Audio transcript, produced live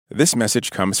This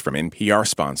message comes from NPR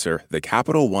sponsor, the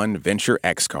Capital One Venture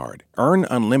X Card. Earn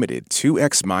unlimited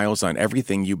 2x miles on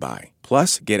everything you buy.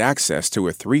 Plus, get access to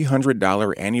a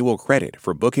 $300 annual credit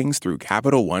for bookings through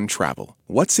Capital One Travel.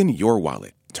 What's in your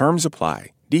wallet? Terms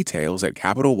apply. Details at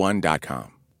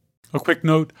CapitalOne.com. A quick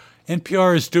note,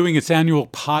 NPR is doing its annual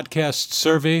podcast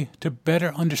survey to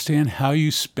better understand how you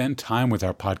spend time with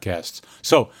our podcasts.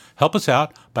 So help us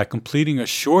out by completing a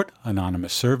short,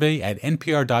 anonymous survey at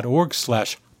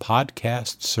npr.org/podcast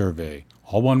survey.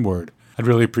 All one word. I'd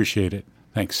really appreciate it.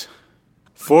 Thanks.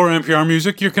 For NPR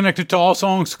Music, you're connected to All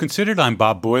Songs Considered. I'm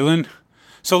Bob Boylan.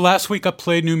 So last week I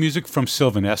played new music from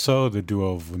Sylvan Esso, the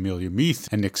duo of Amelia Meath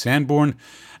and Nick Sanborn,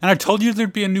 and I told you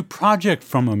there'd be a new project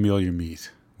from Amelia Meath.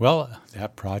 Well,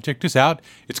 that project is out.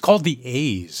 It's called The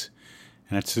A's,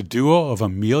 and it's the duo of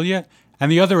Amelia,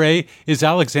 and the other A is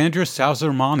Alexandra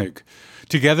Sauser-Monig.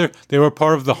 Together, they were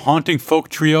part of the haunting folk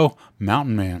trio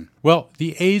Mountain Man. Well,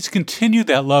 the A's continue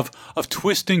that love of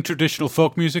twisting traditional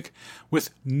folk music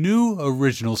with new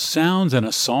original sounds and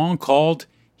a song called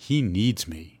He Needs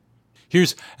Me.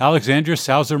 Here's Alexandra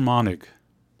Sauser-Monig.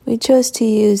 We chose to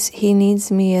use He Needs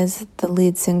Me as the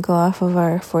lead single off of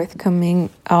our forthcoming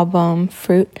album,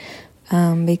 Fruit,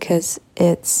 because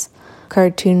it's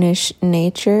cartoonish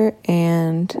nature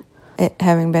and it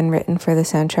having been written for the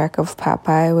soundtrack of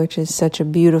Popeye, which is such a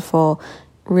beautiful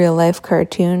real-life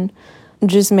cartoon,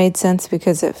 just made sense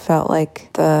because it felt like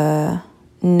the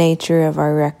nature of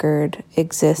our record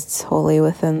exists wholly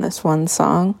within this one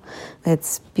song.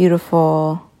 It's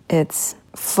beautiful. It's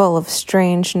full of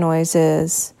strange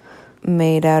noises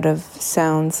made out of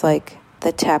sounds like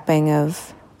the tapping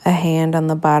of a hand on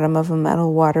the bottom of a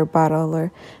metal water bottle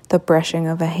or the brushing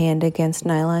of a hand against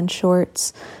nylon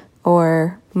shorts,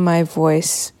 or my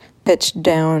voice pitched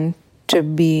down to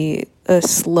be a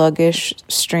sluggish,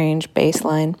 strange bass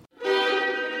line.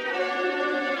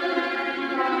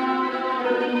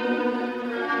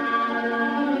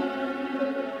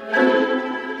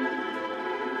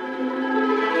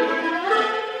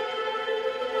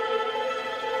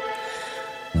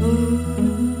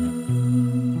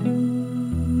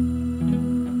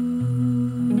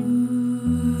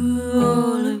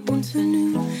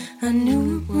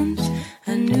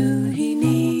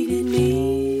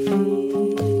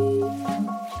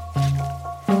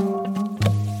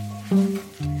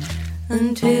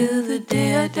 Until the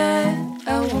day I die,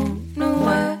 I won't know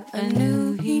why I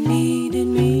knew he needed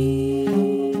me.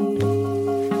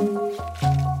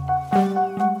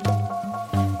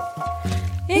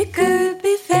 It could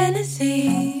be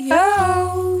fantasy,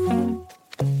 oh,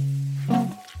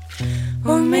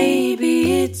 or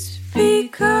maybe it's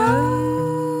because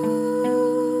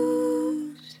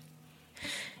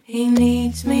he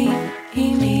needs me,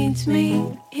 he needs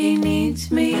me, he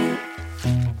needs me.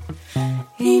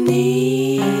 He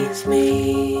needs me.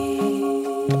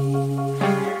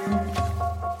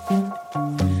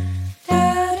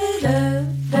 Da da da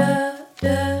da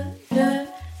da da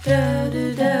da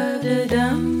da da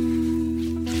dum.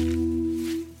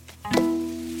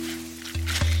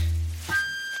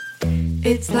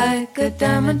 It's like a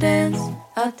diamond dance.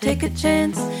 I'll take a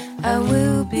chance. I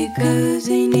will because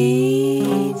he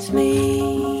needs me.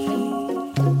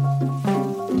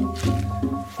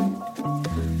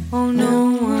 Oh,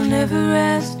 no one ever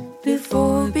asked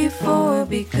before,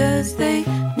 because they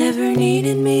never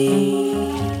needed me.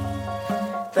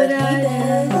 But I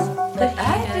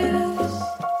do.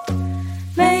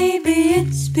 Maybe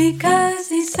it's because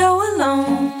he's so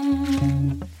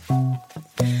alone.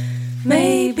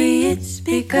 Maybe it's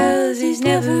because he's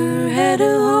never had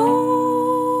a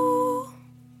home.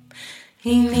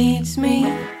 He needs me,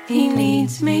 he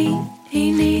needs me,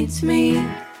 he needs me.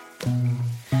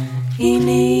 He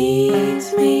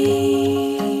needs me.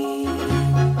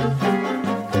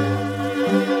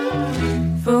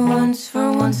 For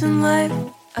once in life,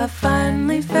 I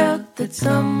finally felt that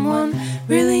someone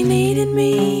really needed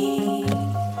me.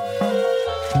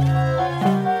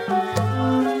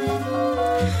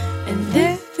 And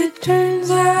if it turns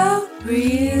out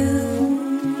real,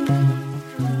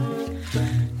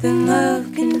 then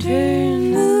love can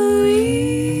turn the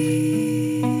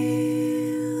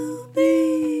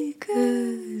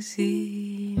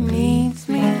he needs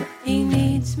me, he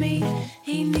needs me,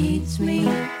 he needs me,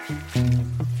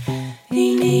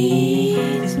 he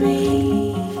needs me.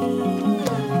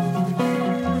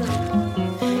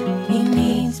 He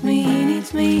needs me, he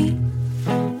needs me,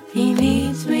 he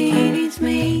needs me, he needs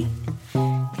me,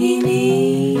 he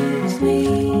needs me.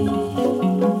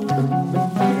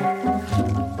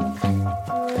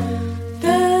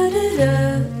 Da da da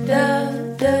da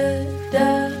da da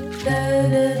da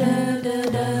da da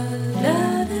da da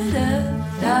da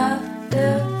da.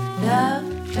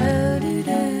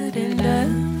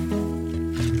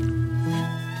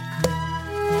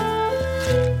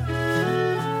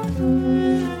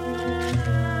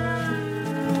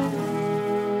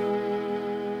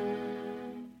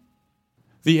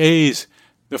 The A's,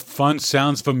 the fun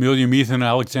sounds of Amelia Meath and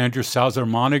Alexandra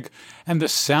Salzermanig, and the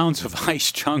sounds of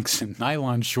Ice Chunks and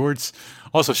Nylon Shorts.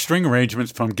 Also string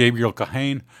arrangements from Gabriel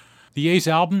Kahane. The A's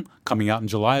album, coming out in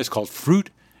July, is called Fruit,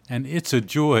 and it's a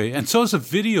joy. And so is a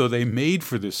video they made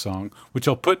for this song, which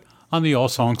I'll put on the All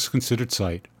Songs Considered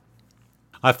site.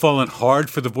 I've fallen hard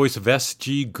for the voice of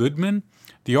S.G. Goodman.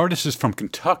 The artist is from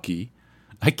Kentucky.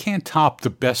 I can't top the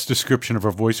best description of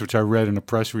her voice, which I read in a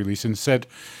press release, and said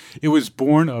it was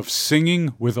born of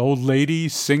singing with old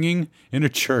ladies singing in a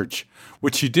church,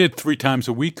 which she did 3 times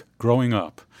a week growing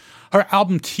up. Her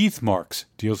album Teeth Marks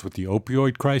deals with the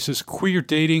opioid crisis, queer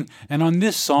dating, and on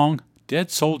this song, Dead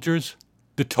Soldiers,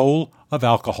 the toll of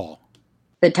alcohol.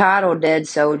 The title Dead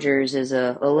Soldiers is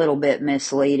a little bit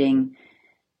misleading,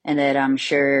 and that I'm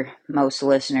sure most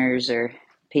listeners or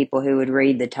people who would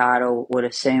read the title would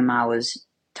assume I was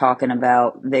talking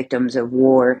about victims of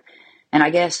war. And I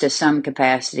guess to some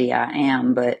capacity I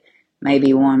am, but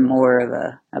maybe one more of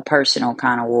a personal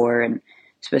kind of war, and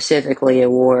specifically a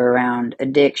war around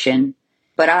addiction.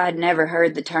 But I had never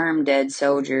heard the term dead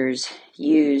soldiers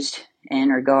used in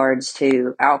regards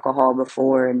to alcohol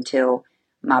before until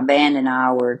my band and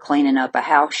I were cleaning up a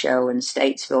house show in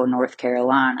Statesville, North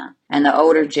Carolina. And the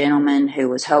older gentleman who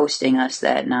was hosting us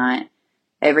that night,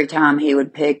 every time he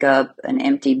would pick up an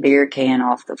empty beer can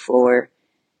off the floor,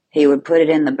 he would put it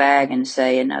in the bag and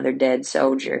say, "Another dead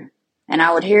soldier." And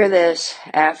I would hear this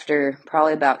after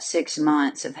probably about 6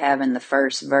 months of having the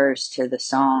first verse to the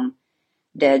song,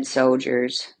 Dead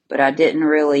Soldiers, but I didn't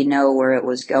really know where it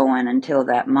was going until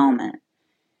that moment.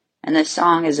 And this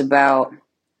song is about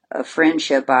a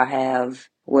friendship I have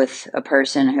with a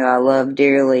person who I love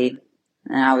dearly,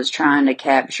 and I was trying to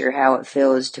capture how it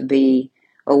feels to be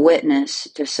a witness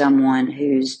to someone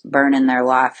who's burning their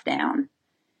life down.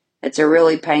 It's a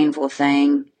really painful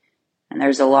thing, and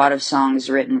there's a lot of songs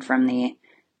written from the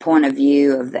point of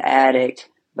view of the addict,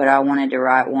 but I wanted to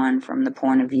write one from the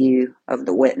point of view of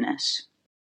the witness.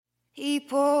 He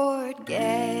poured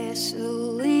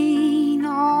gasoline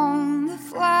on the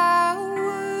flowers.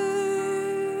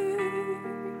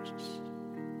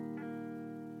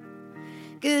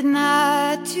 Good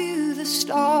night to the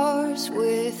stars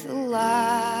with the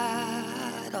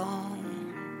light on.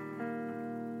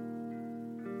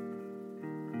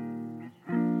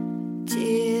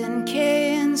 Tin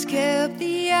cans kept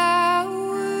the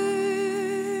hours.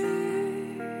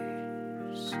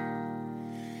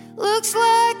 Looks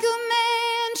like a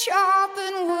man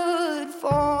chopping wood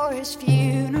for his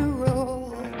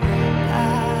funeral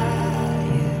pyre.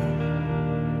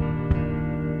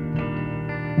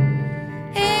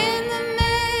 And the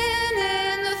man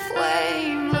in the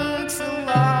flame looks a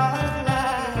lot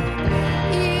like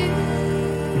you.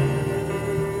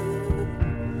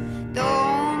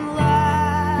 Don't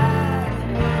lie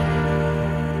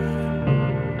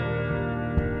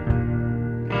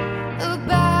to me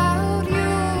about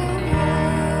your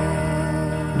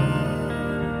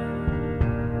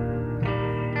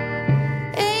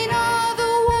ain't I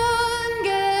the one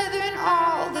gathering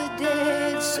all the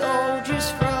dead soldiers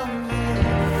from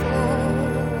your floor?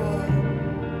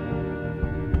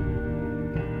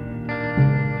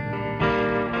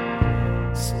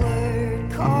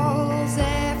 Slurred calls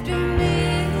after midnight,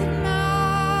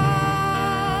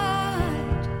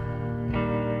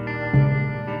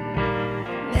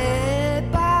 met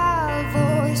by a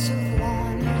voice of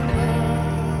one who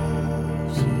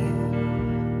loves you.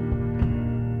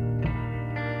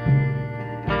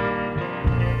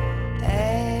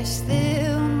 Ask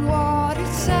them what it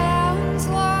sounds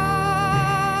like.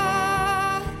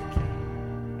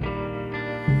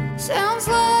 Sounds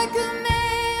like a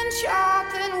man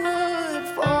chopping wood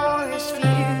for his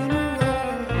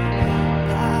funeral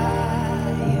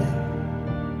pyre.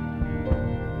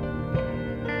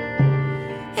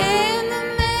 And the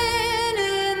man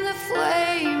in the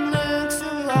flame looks a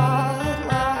lot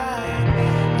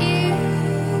like you.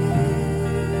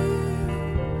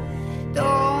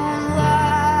 Don't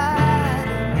lie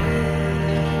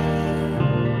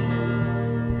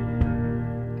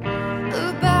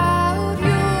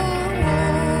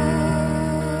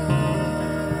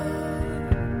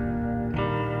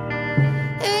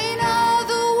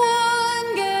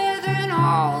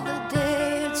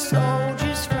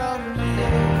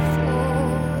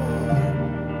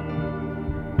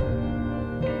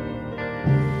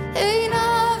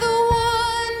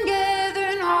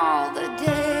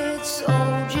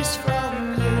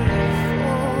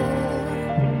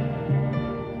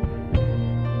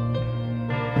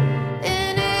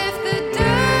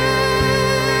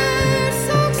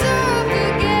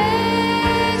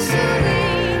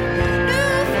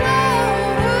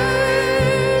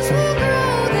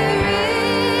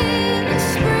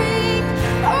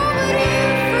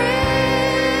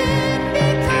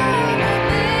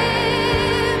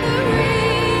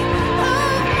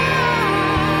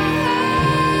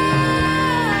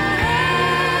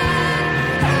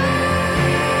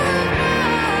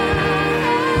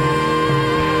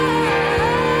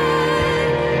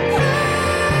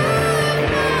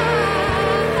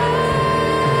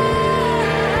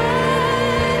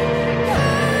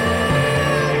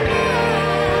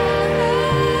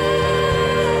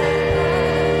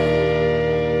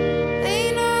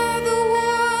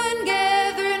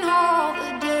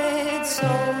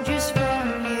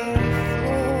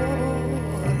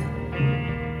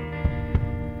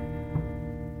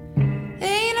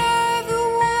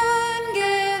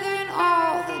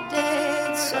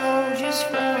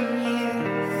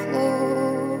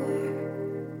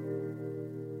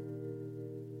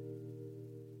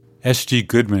S.G.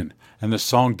 Goodman and the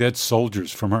song Dead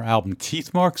Soldiers from her album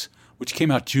Teeth Marks, which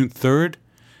came out June 3rd,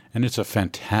 and it's a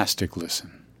fantastic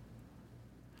listen.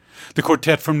 The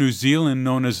quartet from New Zealand,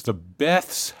 known as the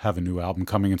Beths, have a new album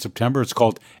coming in September. It's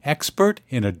called Expert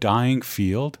in a Dying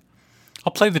Field.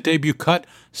 I'll play the debut cut,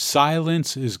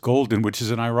 Silence is Golden, which is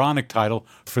an ironic title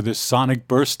for this sonic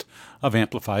burst of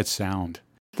amplified sound.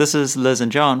 This is Liz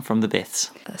and John from the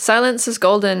Beths. Silence is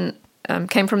Golden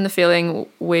came from the feeling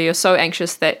where you're so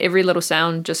anxious that every little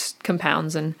sound just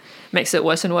compounds and makes it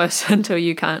worse and worse until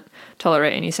you can't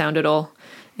tolerate any sound at all,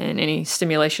 and any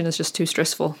stimulation is just too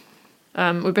stressful.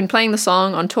 We've been playing the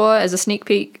song on tour as a sneak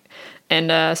peek,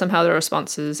 and somehow the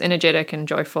response is energetic and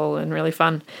joyful and really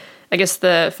fun. I guess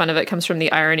the fun of it comes from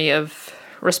the irony of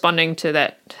responding to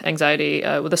that anxiety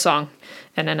with a song,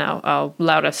 and in our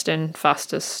loudest and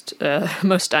fastest,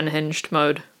 most unhinged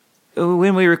mode.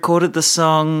 When we recorded the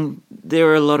song, there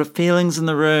were a lot of feelings in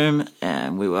the room,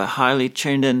 and we were highly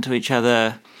tuned into each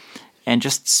other and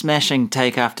just smashing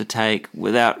take after take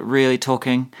without really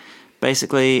talking,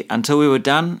 basically until we were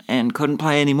done and couldn't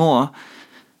play anymore.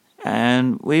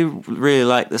 And we really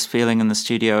like this feeling in the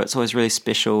studio. It's always really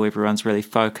special. Everyone's really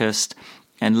focused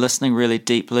and listening really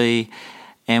deeply.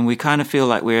 And we kind of feel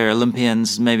like we're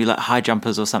Olympians, maybe like high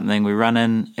jumpers or something. We run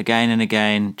in again and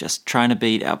again, just trying to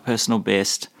beat our personal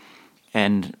best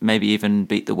and maybe even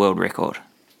beat the world record.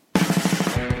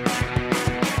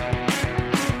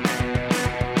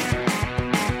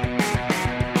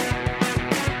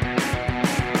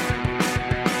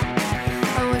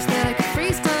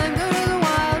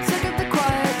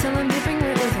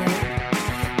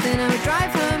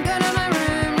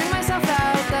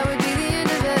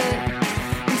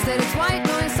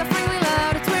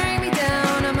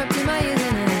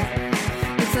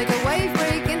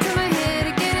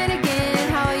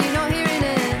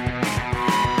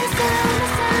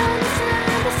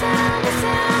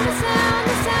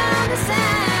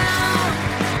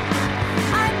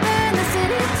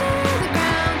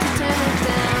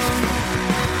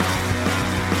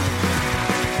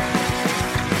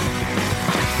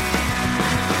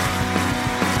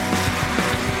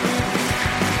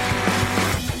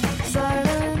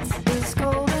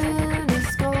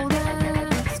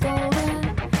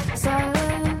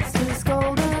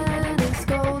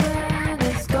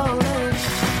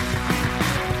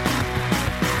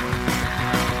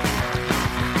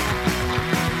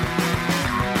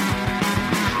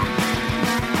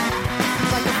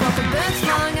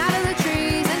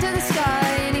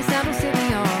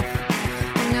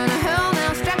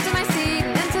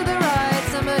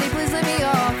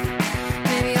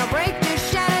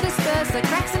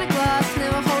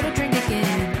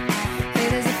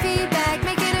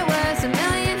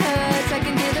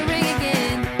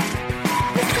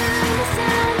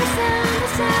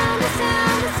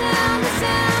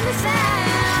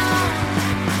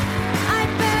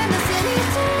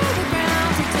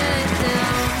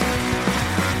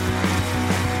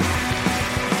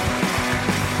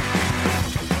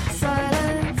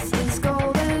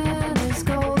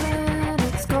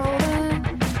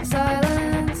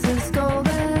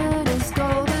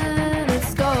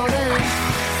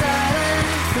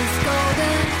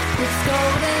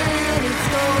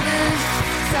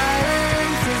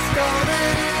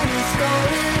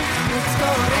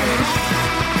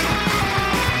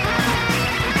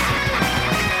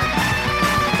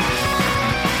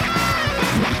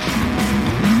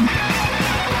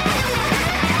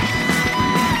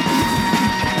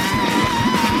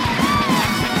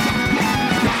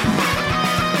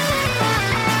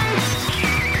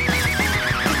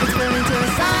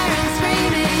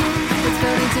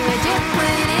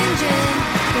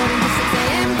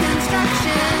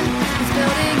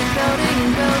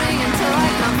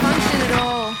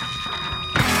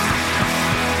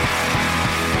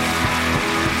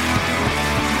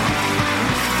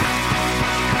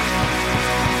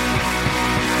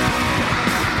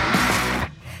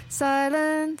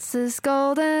 Silence is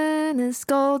golden, it's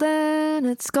golden,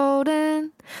 it's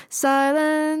golden.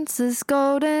 Silence is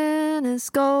golden, it's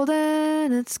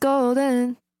golden, it's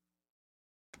golden.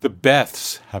 The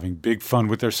Beths having big fun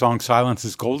with their song Silence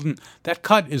is Golden. That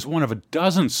cut is one of a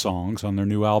dozen songs on their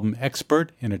new album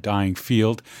Expert in a Dying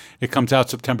Field. It comes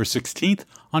out September 16th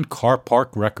on Car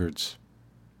Park Records.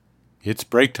 It's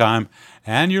break time,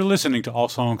 and you're listening to All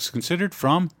Songs Considered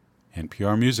from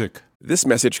NPR Music. This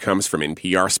message comes from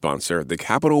NPR sponsor, the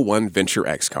Capital One Venture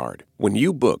X Card. When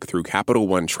you book through Capital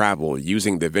One Travel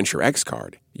using the Venture X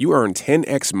Card, you earn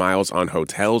 10x miles on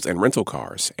hotels and rental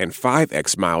cars and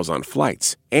 5x miles on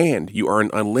flights, and you earn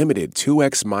unlimited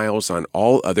 2x miles on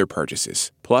all other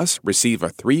purchases. Plus, receive a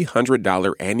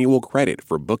 $300 annual credit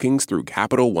for bookings through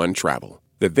Capital One Travel.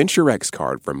 The Venture X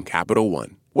Card from Capital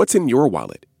One. What's in your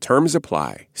wallet? Terms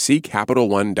apply. See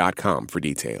CapitalOne.com for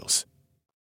details.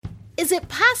 Is it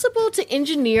possible to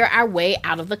engineer our way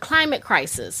out of the climate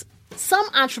crisis? Some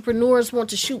entrepreneurs want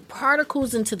to shoot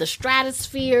particles into the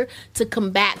stratosphere to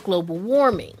combat global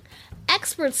warming.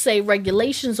 Experts say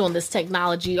regulations on this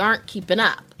technology aren't keeping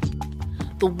up.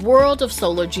 The world of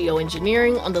solar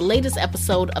geoengineering on the latest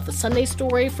episode of The Sunday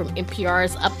Story from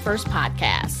NPR's Up First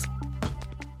podcast.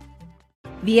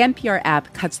 The NPR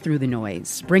app cuts through the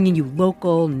noise, bringing you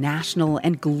local, national,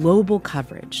 and global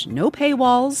coverage. No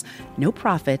paywalls, no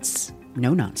profits,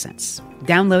 no nonsense.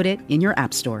 Download it in your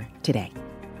app store today.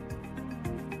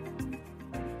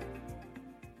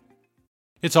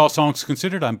 It's All Songs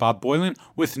Considered. I'm Bob Boylan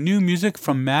with new music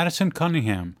from Madison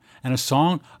Cunningham and a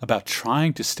song about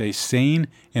trying to stay sane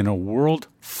in a world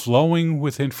flowing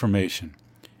with information.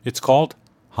 It's called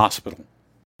Hospital.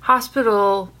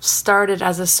 Hospital started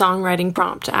as a songwriting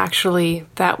prompt, actually,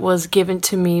 that was given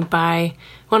to me by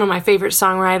one of my favorite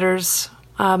songwriters,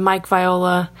 Mike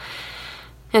Viola.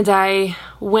 And I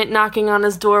went knocking on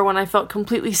his door when I felt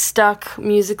completely stuck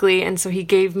musically, and so he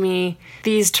gave me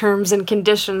these terms and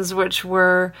conditions, which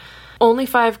were only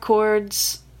 5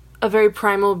 chords, a very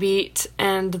primal beat,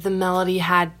 and the melody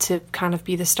had to kind of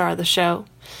be the star of the show.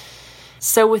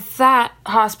 So with that,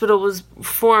 Hospital was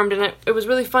formed, and it was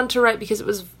really fun to write because it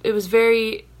was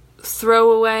very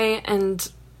throwaway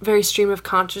and very stream of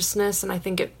consciousness, and I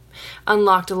think it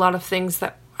unlocked a lot of things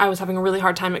that I was having a really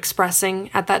hard time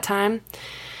expressing at that time.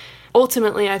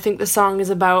 Ultimately, I think the song is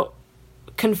about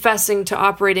confessing to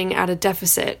operating at a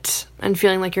deficit and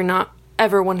feeling like you're not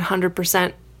ever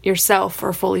 100% yourself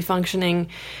or fully functioning,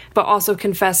 but also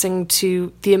confessing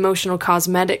to the emotional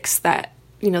cosmetics that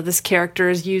this character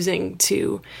is using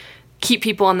to keep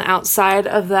people on the outside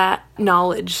of that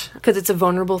knowledge, because it's a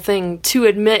vulnerable thing to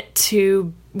admit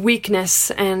to weakness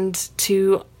and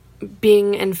to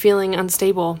being and feeling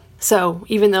unstable. So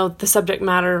even though the subject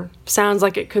matter sounds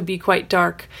like it could be quite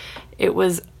dark, it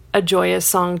was a joyous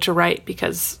song to write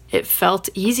because it felt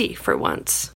easy for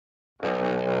once.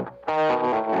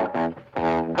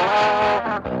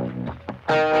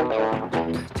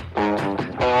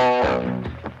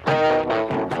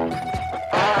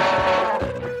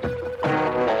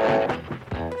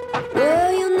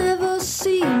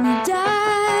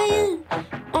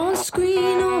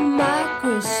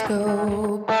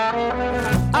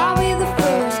 I'll be the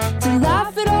first to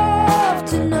laugh it off,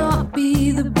 to not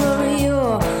be the butt of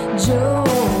your joke.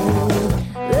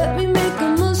 Let me make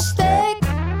a mistake,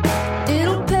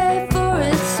 it'll pay for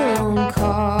its own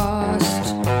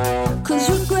cost. 'Cause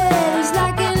regret is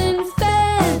like an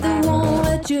infant that won't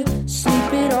let you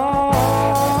sleep it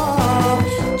off.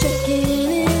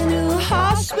 Checking into a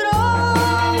hospital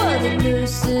where the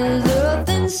nurses earth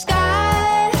and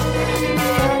sky,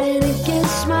 fighting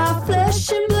against my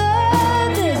flesh and blood.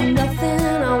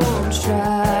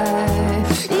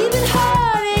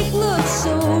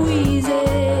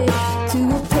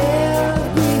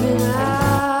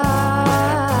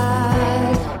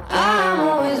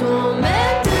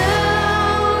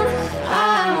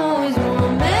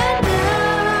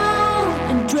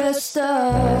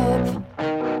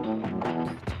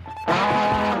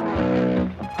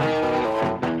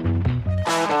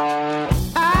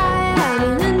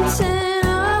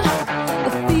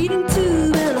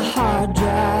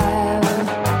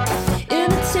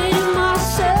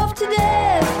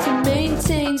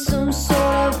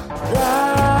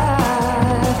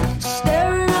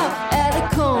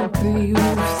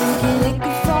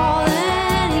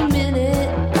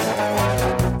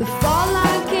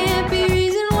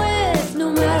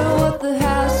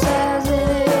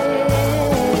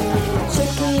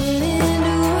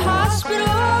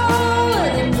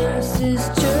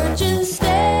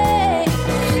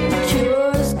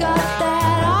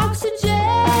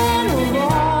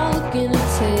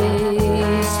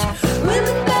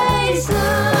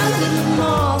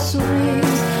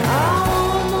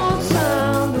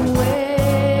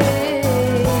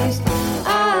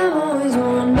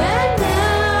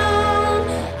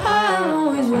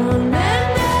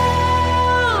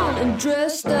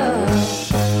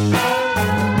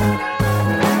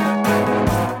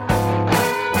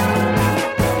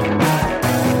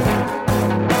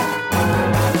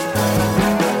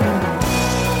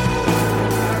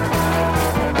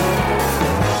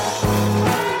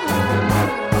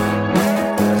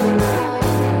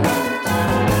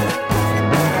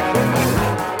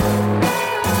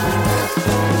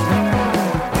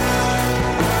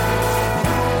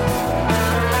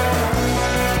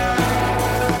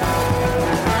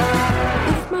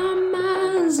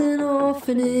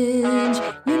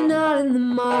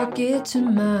 get to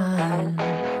mine.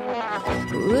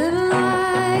 Living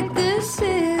like this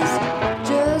is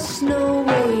just no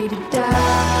way to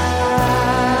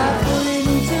die. Put it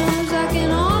in terms I can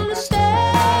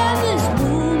understand. This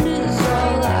wound is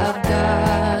all I've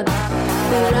got,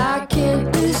 but I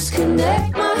can't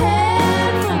disconnect my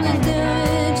head from the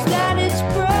damage that it's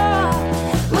brought.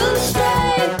 Will the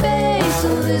straight face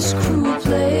of this cruel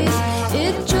place,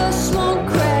 it just won't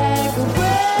crack a break.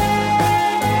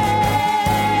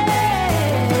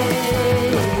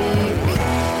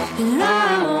 And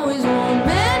I'm always one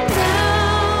man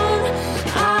down.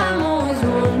 I'm always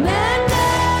one man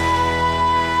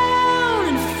down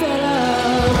and fed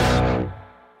up.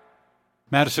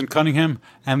 Madison Cunningham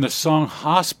and the song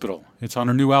Hospital. It's on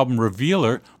her new album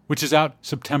Revealer, which is out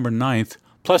September 9th,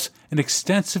 plus an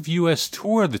extensive U.S.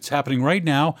 tour that's happening right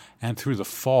now and through the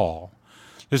fall.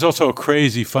 There's also a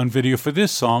crazy fun video for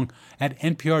this song at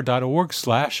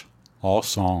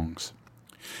npr.org/allsongs.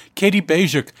 Katie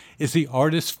Bajuk is the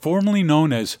artist formerly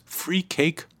known as Free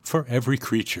Cake for Every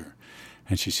Creature,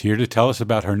 and she's here to tell us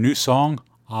about her new song,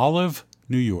 Olive,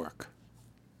 New York.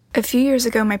 A few years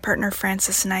ago, my partner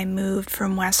Francis and I moved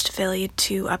from West Philly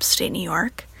to upstate New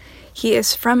York. He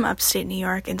is from upstate New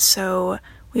York, and so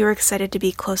we were excited to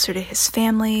be closer to his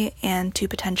family and to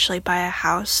potentially buy a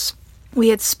house. We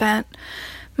had spent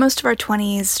most of our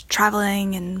 20s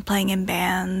traveling and playing in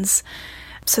bands,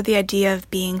 so the idea of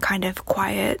being kind of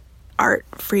quiet art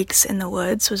freaks in the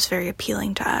woods was very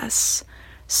appealing to us.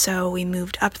 So we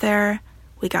moved up there,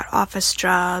 we got office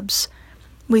jobs,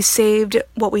 we saved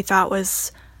what we thought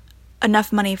was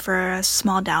enough money for a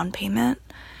small down payment,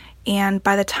 and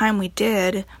by the time we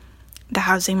did, the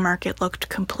housing market looked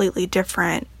completely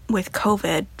different with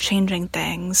COVID changing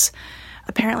things.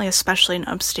 Apparently, especially in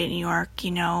upstate New York,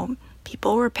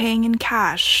 people were paying in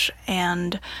cash,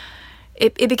 and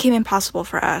it became impossible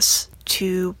for us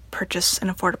to purchase an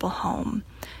affordable home.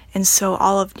 And so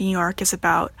all of New York is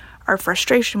about our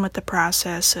frustration with the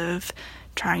process of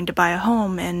trying to buy a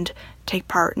home and take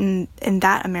part in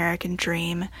that American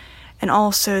dream, and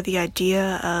also the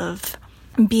idea of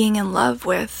being in love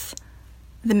with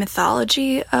the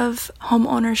mythology of home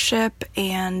ownership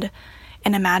and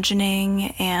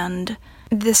imagining, and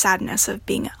the sadness of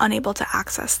being unable to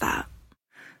access that.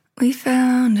 We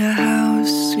found a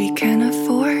house we can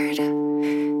afford.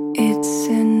 It's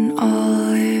in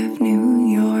Olive, New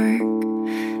York.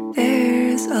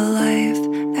 There's a life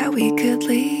that we could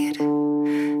lead.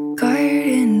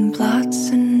 Garden plots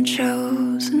and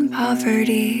shows and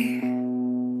poverty.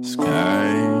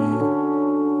 Sky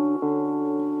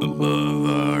above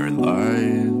our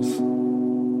lives.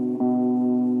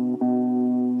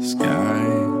 Sky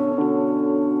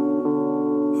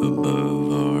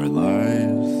above our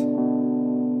lives.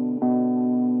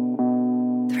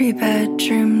 3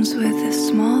 bedrooms with a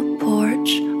small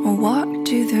porch. We'll walk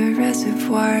to the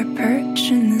reservoir, perch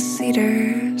in the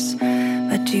cedars,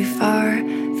 but too far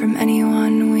from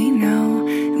anyone we know,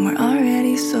 and we're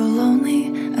already so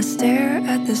lonely. I stare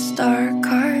at the star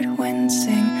card,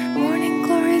 wincing. Morning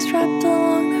glories wrapped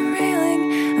along the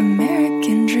railing.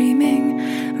 American dreaming,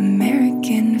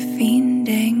 American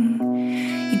fiending.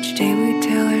 Each day we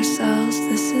tell ourselves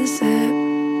this is it.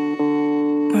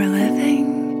 We're living.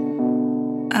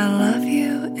 I love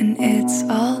you, and it's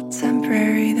all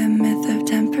temporary. The myth of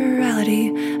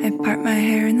temporality. I part my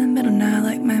hair in the middle now,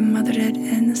 like my mother did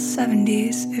in the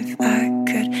 70s. If I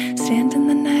could stand in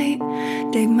the night,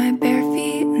 dig my bare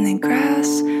feet in the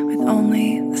grass, with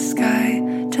only the sky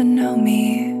to know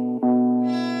me.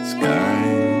 Sky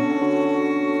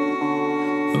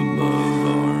above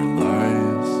our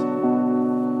lives.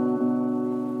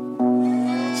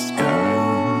 Sky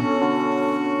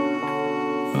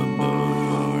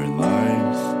above our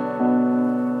lives.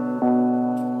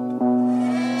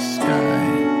 Sky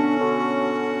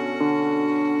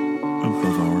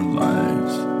above our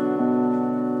lives.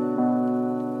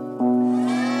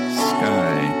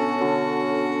 Sky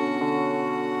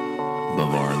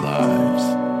above our lives.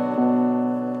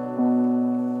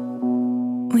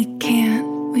 We can't,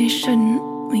 we shouldn't,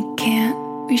 we can't,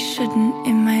 we shouldn't.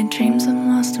 In my dreams I'm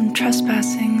lost, I'm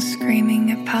trespassing,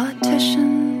 screaming at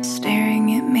politicians,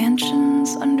 staring at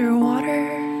mansions underwater,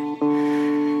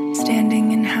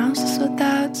 standing in houses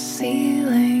without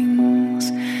ceilings.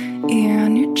 Ear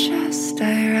on your chest,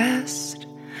 I rest.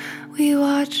 We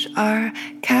watch our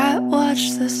cat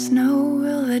watch the snow.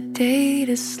 Will the date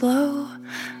is slow?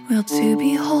 Will to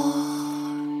behold?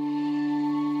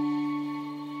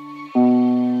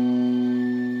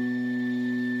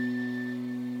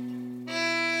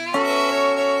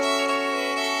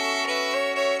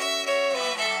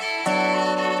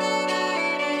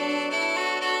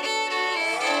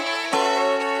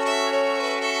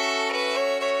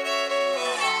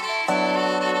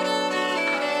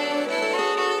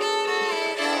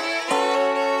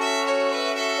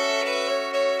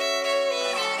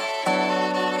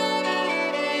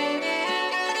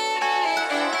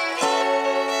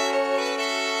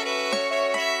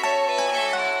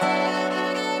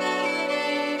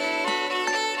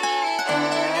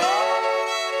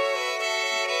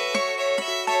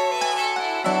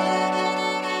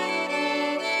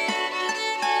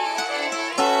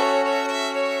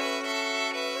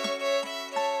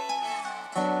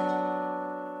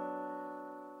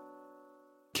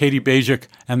 Katie Bajik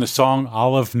and the song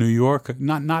Olive, New York.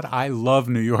 Not I Love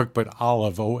New York, but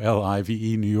Olive,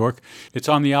 O-L-I-V-E, New York. It's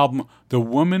on the album The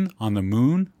Woman on the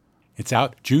Moon. It's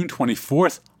out June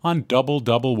 24th on Double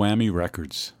Whammy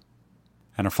Records.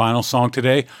 And our final song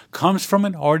today comes from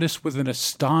an artist with an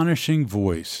astonishing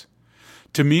voice.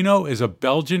 Tamino is a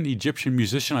Belgian-Egyptian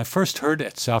musician I first heard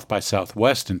at South by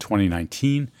Southwest in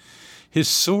 2019. His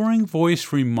soaring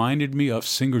voice reminded me of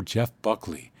singer Jeff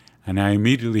Buckley, and I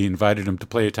immediately invited him to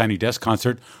play a Tiny Desk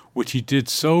concert, which he did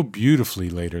so beautifully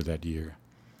later that year.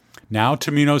 Now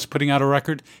Tamino's putting out a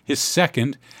record, his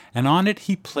second, and on it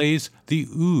he plays the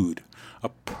oud, a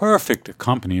perfect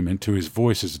accompaniment to his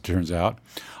voice as it turns out.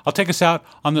 I'll take us out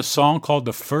on the song called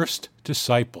The First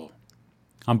Disciple.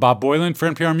 I'm Bob Boylan for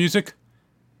NPR Music.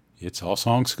 It's All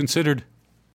Songs Considered.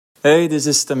 Hey, this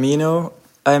is Tamino.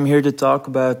 I'm here to talk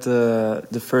about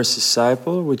The First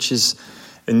Disciple, which is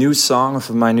a new song of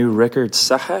my new record,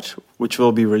 Sahar, which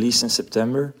will be released in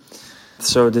September.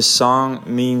 So this song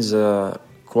means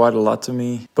quite a lot to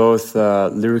me, both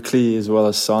lyrically as well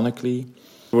as sonically.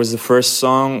 It was the first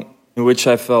song in which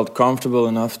I felt comfortable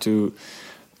enough to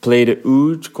play the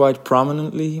oud quite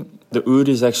prominently. The oud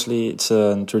is it's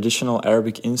a traditional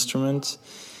Arabic instrument,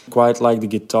 quite like the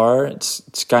guitar.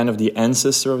 It's kind of the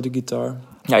ancestor of the guitar.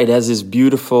 Yeah, it has this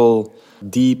beautiful,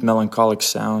 deep, melancholic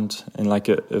sound and like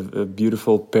a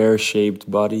beautiful pear-shaped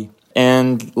body.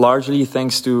 And largely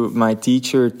thanks to my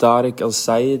teacher, Tariq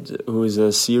El-Sayed, who is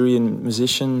a Syrian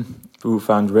musician who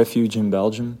found refuge in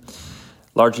Belgium.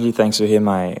 Largely thanks to him,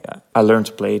 I learned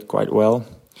to play it quite well.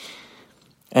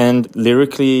 And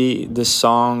lyrically, this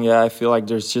song, I feel like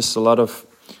there's just a lot of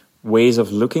ways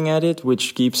of looking at it,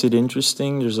 which keeps it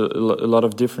interesting. There's a lot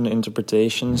of different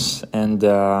interpretations,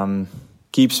 and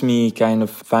keeps me kind of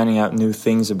finding out new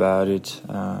things about it,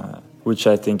 which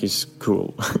I think is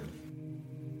cool.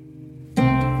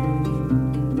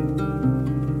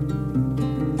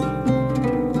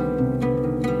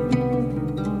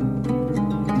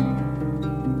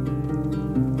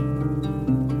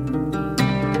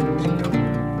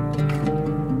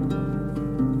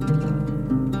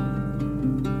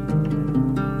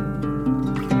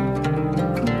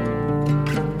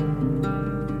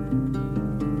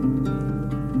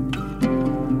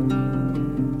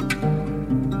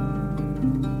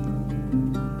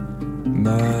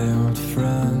 My old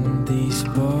friend, these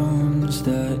bones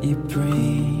that you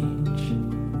preach,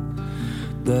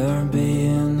 they're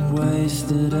being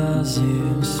wasted as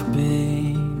you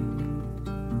speak.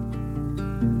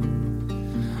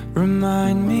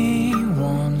 Remind me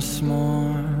once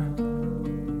more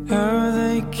how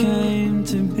they came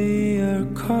to be your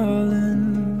calling.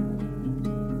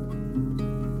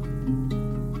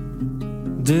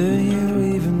 Do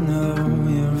you even know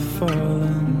you're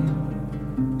falling?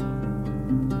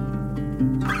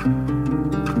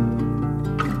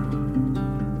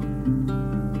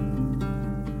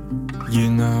 You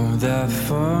know that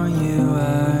for you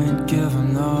I'd give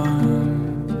an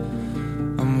arm.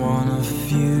 I'm one of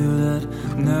you that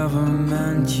never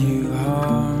meant you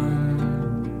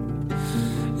harm.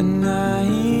 And I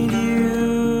need you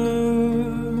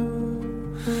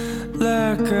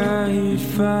like I need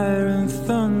fire and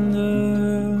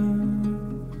thunder.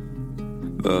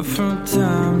 But from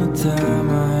time to time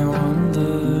I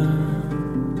wonder,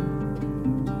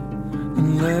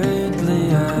 and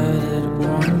lately I did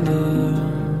wonder.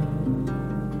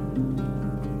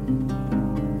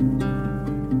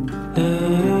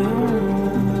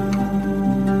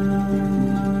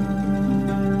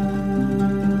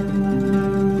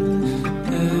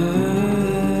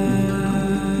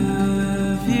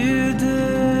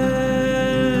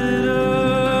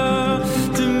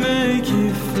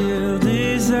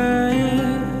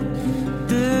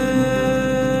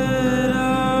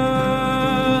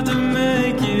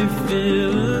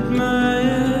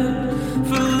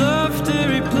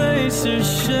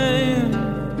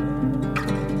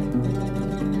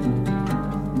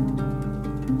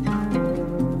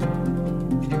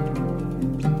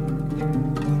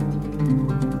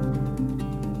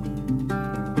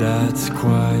 That's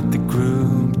quite the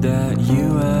group that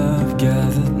you have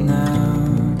gathered now.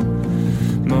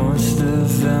 Most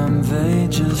of them, they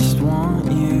just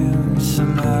want you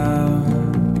somehow.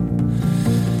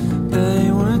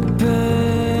 They would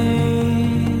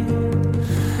pay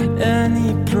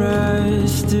any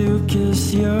price to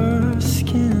kiss your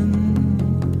skin.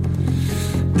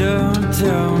 Don't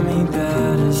tell me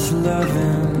that it's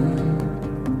loving.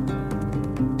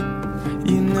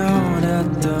 You know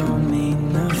that don't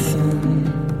mean nothing.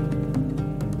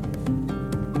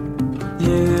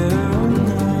 You know.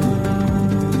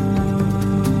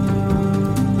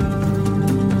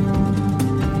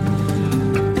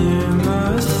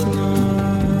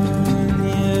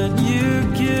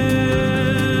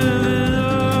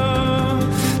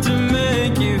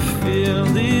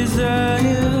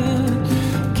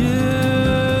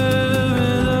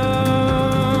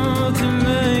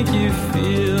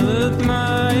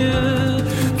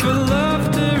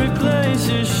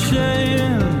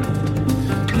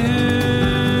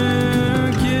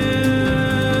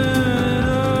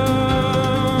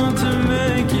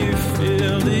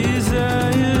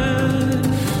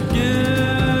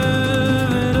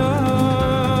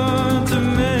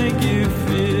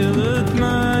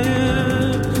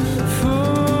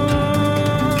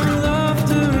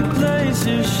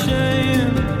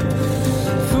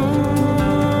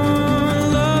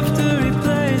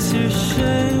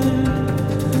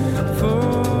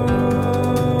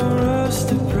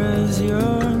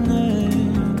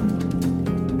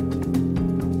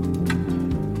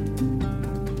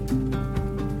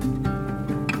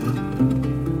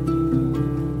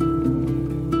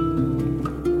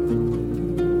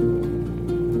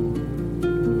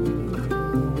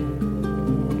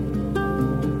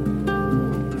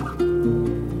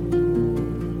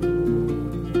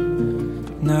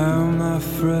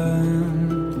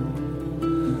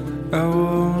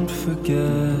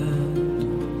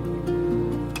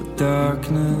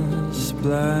 darkness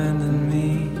blinded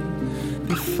me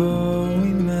before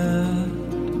we met.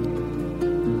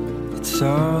 It's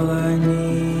all I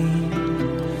need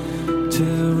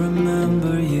to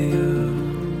remember you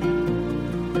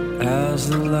as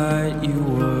the light you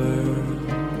were,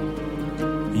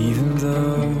 even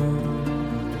though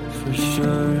for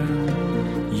sure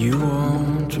you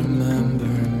won't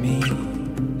remember me.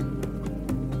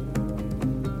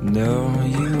 No,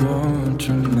 you won't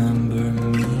remember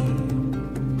me.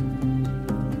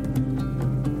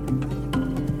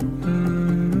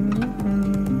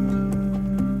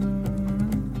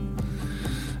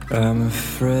 I'm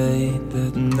afraid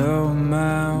that no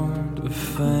amount of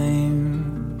fame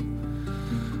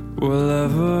will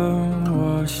ever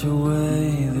wash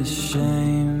away the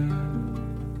shame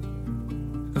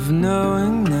of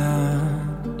knowing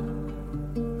not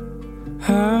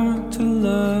how to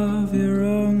love your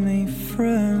only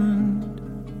friend,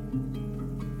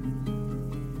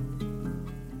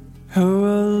 who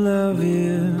will love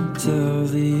you till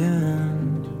the end.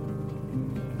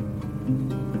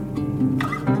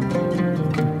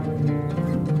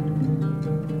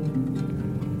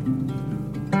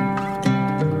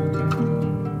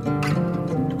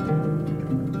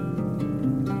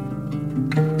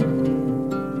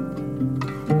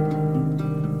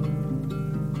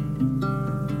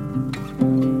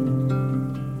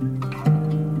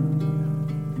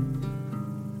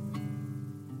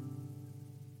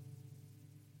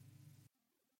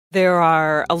 There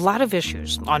are a lot of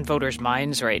issues on voters'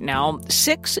 minds right now.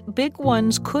 6 big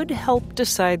ones could help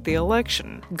decide the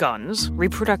election: guns,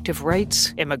 reproductive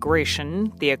rights,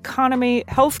 immigration, the economy,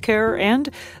 healthcare, and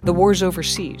the wars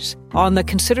overseas. On the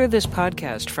Consider This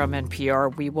podcast from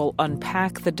NPR, we will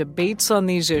unpack the debates on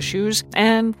these issues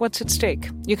and what's at stake.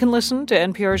 You can listen to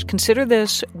NPR's Consider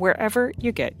This wherever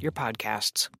you get your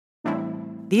podcasts.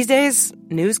 These days,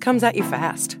 news comes at you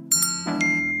fast.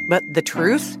 But the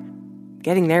truth?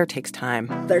 Getting there takes time.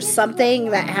 There's something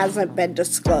that hasn't been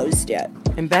disclosed yet.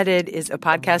 Embedded is a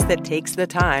podcast that takes the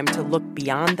time to look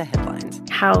beyond the headlines.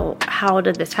 How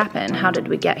did this happen? How did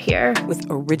we get here? With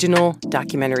original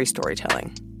documentary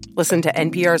storytelling. Listen to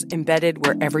NPR's Embedded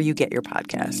wherever you get your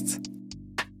podcasts.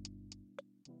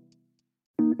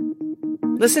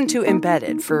 Listen to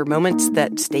Embedded for moments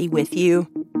that stay with you.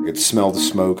 I could smell the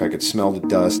smoke. I could smell the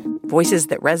dust. Voices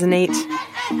that resonate.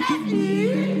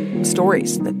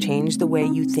 Stories that change the way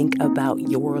you think about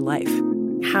your life.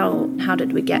 How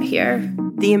did we get here?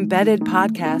 The Embedded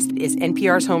podcast is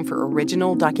NPR's home for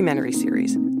original documentary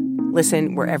series.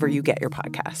 Listen wherever you get your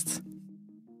podcasts.